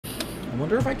I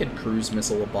wonder if I could cruise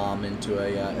missile a bomb into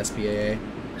a SPAA.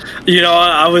 You know,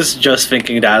 I was just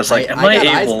thinking that. I was like, am I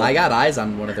able? I got eyes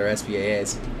on one of their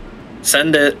SPAAs.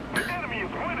 Send it.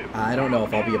 I don't know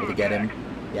if I'll be able to get him.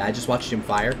 Yeah, I just watched him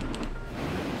fire.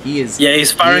 He is... Yeah,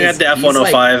 he's firing at the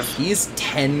F-105. Like, he's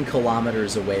 10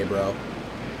 kilometers away, bro.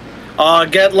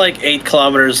 Get like 8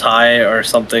 kilometers high or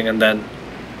something, and then...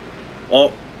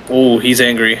 Oh, he's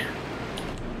angry.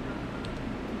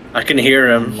 I can hear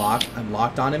him. I'm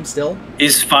locked on him still.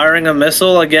 He's firing a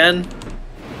missile again.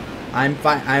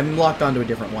 I'm locked onto a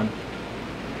different one.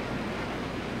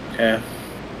 Okay.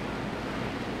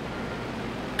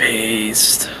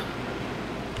 Paste.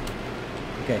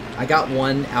 Okay, I got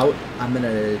one out. I'm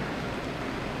gonna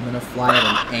fly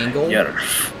at an angle. You're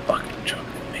fucking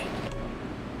joking me.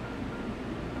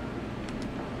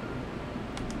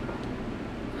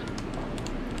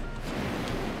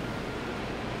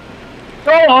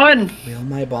 Go on! Will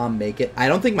my bomb make it? I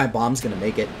don't think my bomb's gonna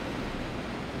make it.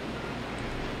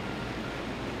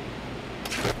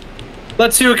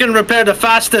 Let's see who can repair the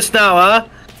fastest now, huh?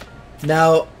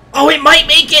 No. Oh, it might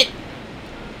make it!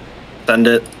 Send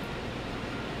it.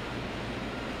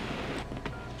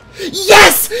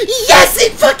 Yes! Yes,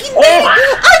 it fucking did!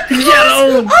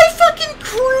 I